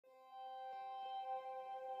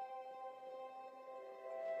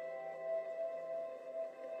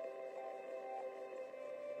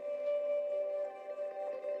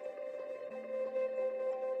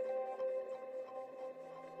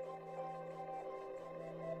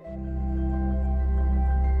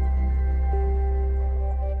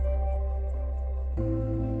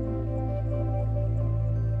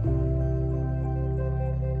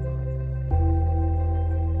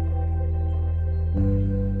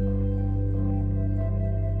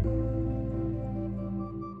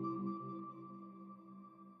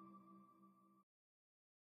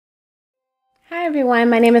Everyone,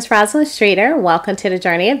 my name is Rosalind Streeter. Welcome to the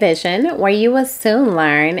Journey of Vision, where you will soon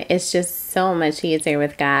learn it's just so much easier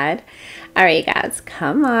with God. All right, guys,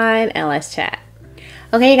 come on and let's chat.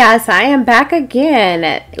 Okay, guys, I am back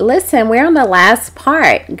again. Listen, we're on the last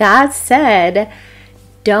part. God said,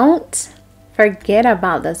 don't forget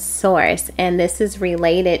about the source. And this is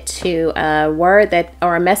related to a word that,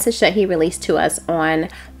 or a message that he released to us on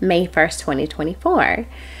May 1st, 2024.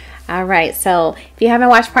 All right, so if you haven't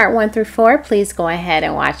watched part 1 through 4, please go ahead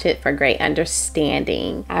and watch it for great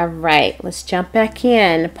understanding. All right, let's jump back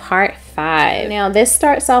in part 5. Now, this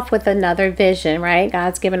starts off with another vision, right?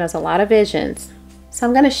 God's given us a lot of visions. So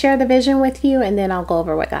I'm going to share the vision with you, and then I'll go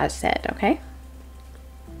over what God said, okay?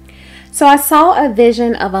 So I saw a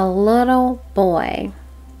vision of a little boy,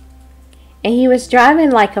 and he was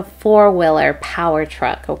driving like a 4-wheeler power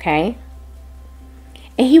truck, okay?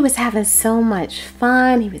 And he was having so much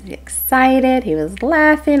fun. He was excited. He was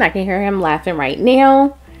laughing. I can hear him laughing right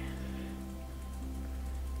now.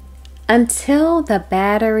 Until the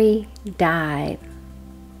battery died.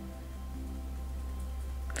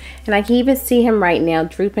 And I can even see him right now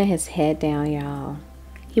drooping his head down, y'all.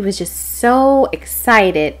 He was just so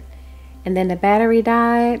excited. And then the battery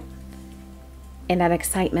died. And that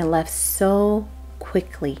excitement left so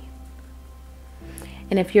quickly.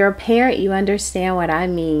 And if you're a parent, you understand what I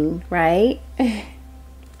mean, right?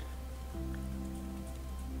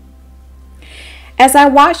 As I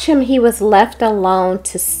watched him, he was left alone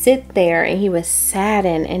to sit there, and he was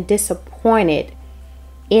saddened and disappointed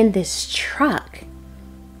in this truck.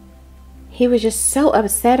 He was just so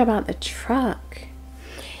upset about the truck.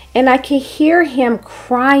 And I could hear him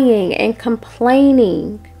crying and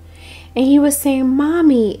complaining. And he was saying,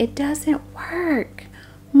 "Mommy, it doesn't work.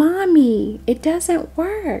 Mommy, it doesn't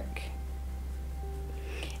work."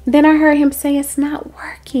 Then I heard him say, "It's not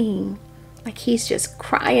working." Like he's just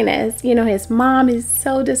crying as, you know, his mom is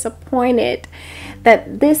so disappointed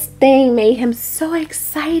that this thing made him so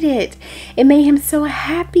excited. It made him so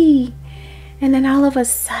happy. And then all of a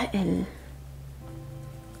sudden,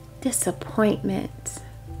 disappointment.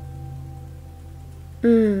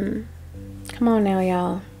 Come on now,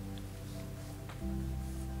 y'all.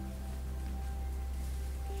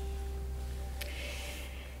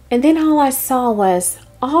 And then all I saw was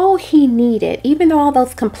all he needed, even though all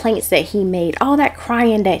those complaints that he made, all that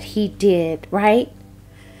crying that he did, right?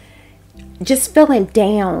 Just feeling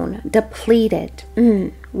down, depleted,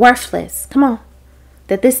 worthless. Come on.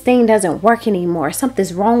 That this thing doesn't work anymore.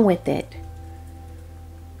 Something's wrong with it.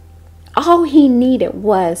 All he needed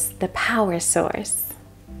was the power source.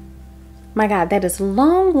 My God, that is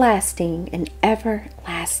long-lasting and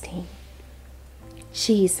everlasting.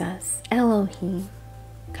 Jesus, Elohim.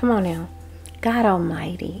 Come on now. God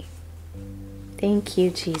Almighty. Thank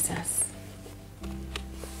you, Jesus.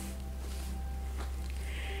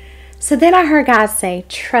 So then I heard God say,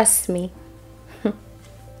 "Trust me.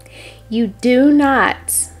 You do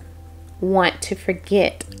not want to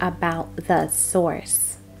forget about the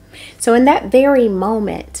source." So in that very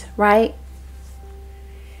moment, right?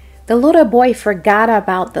 The little boy forgot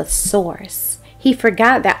about the source. He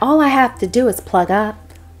forgot that all I have to do is plug up,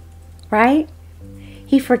 right?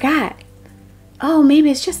 He forgot. Oh,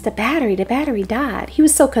 maybe it's just the battery. The battery died. He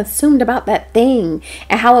was so consumed about that thing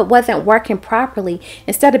and how it wasn't working properly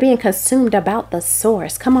instead of being consumed about the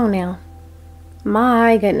source. Come on now.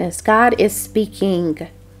 My goodness. God is speaking.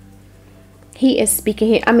 He is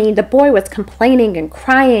speaking. I mean, the boy was complaining and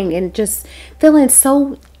crying and just feeling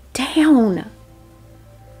so down.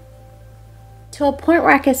 To a point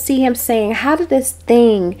where I could see him saying, "How did this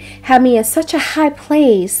thing have me in such a high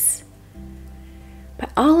place? But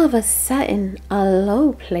all of a sudden, a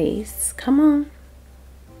low place." Come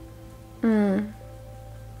on.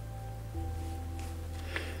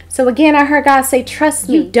 So again, I heard God say, "Trust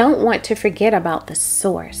me. You don't want to forget about the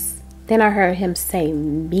source." Then I heard him say,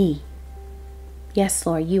 "Me." Yes,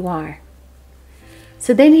 Lord, you are.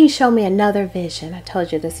 So then he showed me another vision. I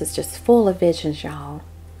told you this is just full of visions, y'all.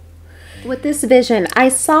 With this vision, I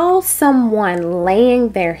saw someone laying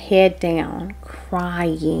their head down,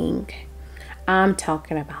 crying. I'm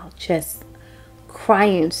talking about just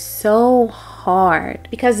crying so hard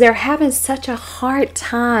because they're having such a hard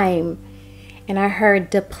time. And I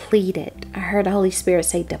heard depleted. I heard the Holy Spirit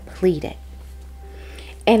say depleted.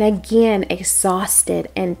 And again, exhausted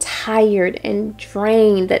and tired and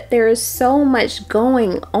drained, that there is so much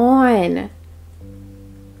going on.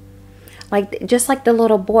 Like, just like the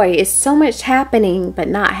little boy, it's so much happening, but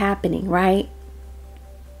not happening, right?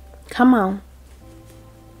 Come on.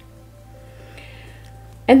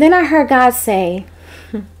 And then I heard God say,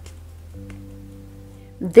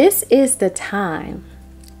 "This is the time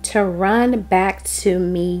to run back to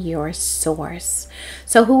me, your source.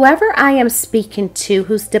 So whoever I am speaking to,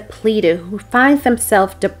 who's depleted, who finds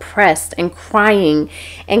themselves depressed and crying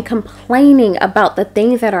and complaining about the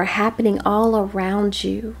things that are happening all around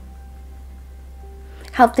you,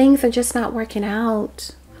 how things are just not working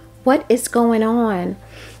out, what is going on?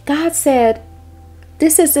 God said,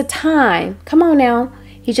 this is the time. Come on now.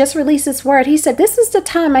 He just released his word. He said, this is the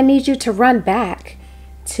time I need you to run back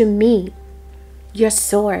to me, your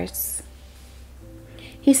source.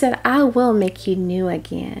 He said, I will make you new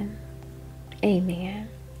again. Amen.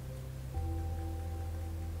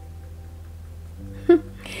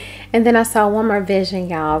 And then I saw one more vision,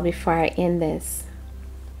 y'all, before I end this.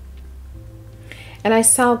 And I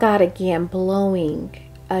saw God again blowing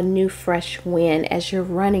a new fresh wind as you're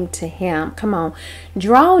running to him. Come on,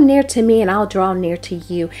 draw near to me and I'll draw near to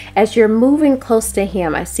you. As you're moving close to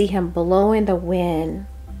him, I see him blowing the wind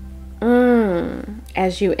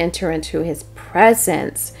as you enter into his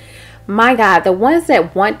presence. My God, the ones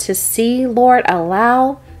that want to see, Lord,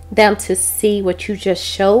 allow them to see what you just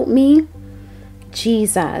showed me,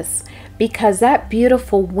 Jesus, because that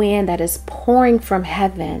beautiful wind that is pouring from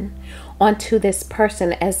heaven onto this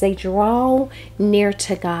person as they draw near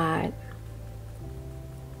to God.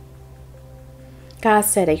 God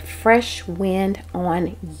said a fresh wind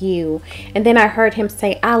on you. And then I heard him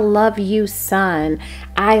say, I love you, son.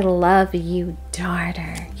 I love you,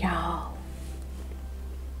 daughter. Y'all,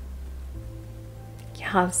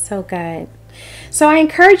 so good. So I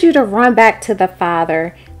encourage you to run back to the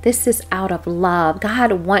Father. This is out of love.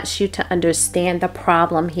 God wants you to understand the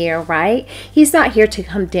problem here, right? He's not here to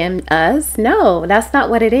condemn us. No, that's not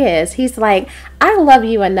what it is. He's like, I love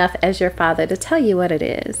you enough as your Father to tell you what it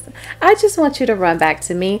is. I just want you to run back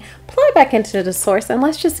to me, plug back into the source, and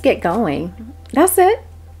let's just get going. That's it.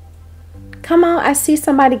 Come on, I see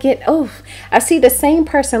somebody I see the same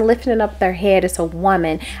person lifting up their head. It's a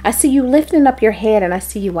woman. I see you lifting up your head and I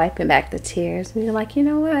see you wiping back the tears. And you're like, you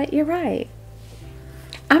know what? You're right.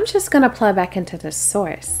 I'm just going to plug back into the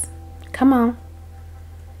source. Come on.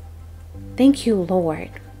 Thank you, Lord.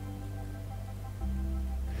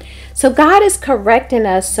 So God is correcting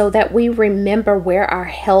us so that we remember where our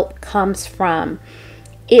help comes from.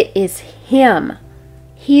 It is him.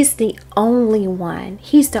 He's the only one.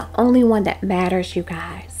 He's the only one that matters, you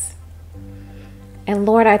guys. And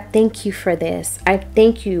Lord, I thank you for this. I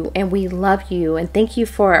thank you and we love you. And thank you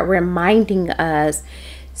for reminding us,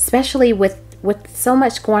 especially with so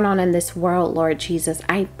much going on in this world, Lord Jesus.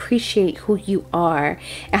 I appreciate who you are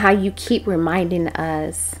and how you keep reminding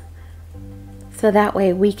us. So that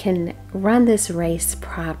way we can run this race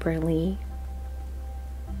properly.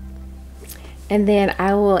 And then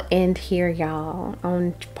I will end here, y'all,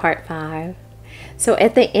 on part 5. So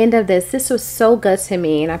at the end of this was so good to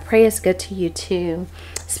me, and I pray it's good to you too,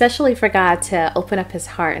 especially for God to open up his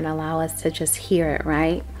heart and allow us to just hear it,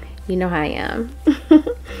 right? You know how I am.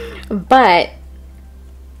 But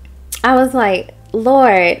I was like,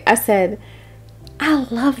 Lord, I said, I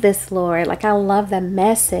love this, Lord. Like, I love the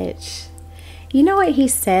message. You know what he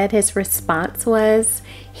said? His response was,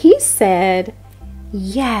 he said,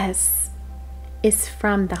 yes. It's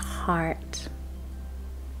from the heart.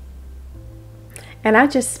 And I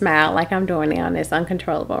just smiled like I'm doing it on this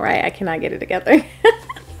uncontrollable, right? I cannot get it together.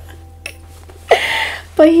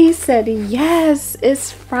 But he said, yes,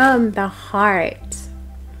 it's from the heart.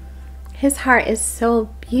 His heart is so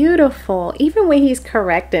beautiful. Even when he's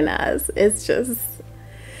correcting us, it's just,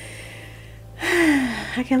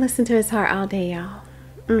 I can listen to his heart all day, y'all.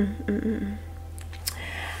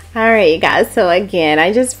 All right, you guys. So again,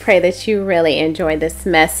 I just pray that you really enjoy this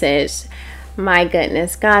message. My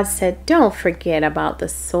goodness, God said, don't forget about the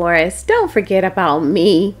source. Don't forget about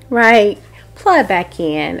me, right? Plug back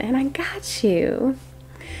in and I got you.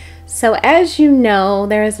 So as you know,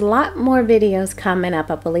 there's a lot more videos coming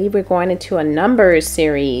up. I believe we're going into a Numbers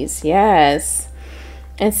series. Yes.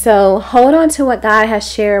 And so hold on to what God has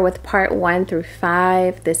shared with part 1 through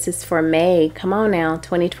 5. This is for May. Come on now,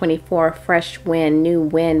 2024, fresh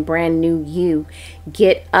wind, brand new you.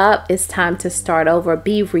 Get up. It's time to start over.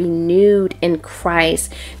 Be renewed in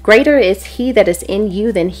Christ. Greater is he that is in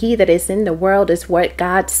you than he that is in the world, is what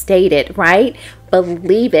God stated, right?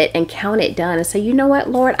 Believe it and count it done and say, you know what,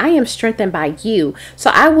 Lord, I am strengthened by you.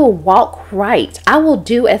 So I will walk right. I will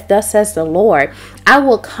do as thus says the Lord. I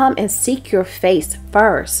will come and seek your face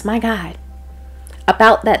first, my God,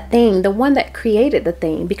 about that thing, the one that created the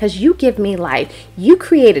thing, because you give me life. You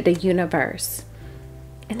created the universe.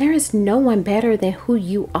 And there is no one better than who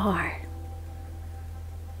you are.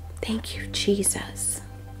 Thank you, Jesus.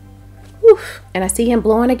 Oof. And I see him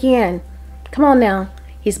blowing again. Come on now.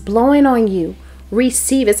 He's blowing on you.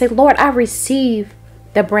 receive it. Say, Lord, I receive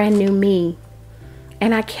the brand new me.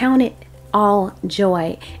 And I count it all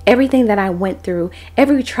joy. Everything that I went through,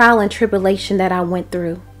 every trial and tribulation that I went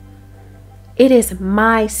through. It is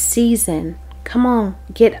my season. Come on,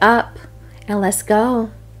 get up and let's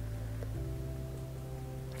go.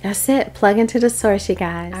 That's it. Plug into the source, you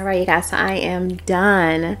guys. All right, you guys, so I am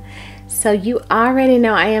done. So you already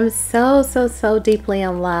know I am so, so, so deeply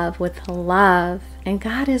in love with love. And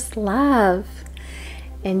God is love.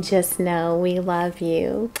 And just know we love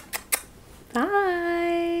you.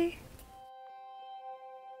 Bye.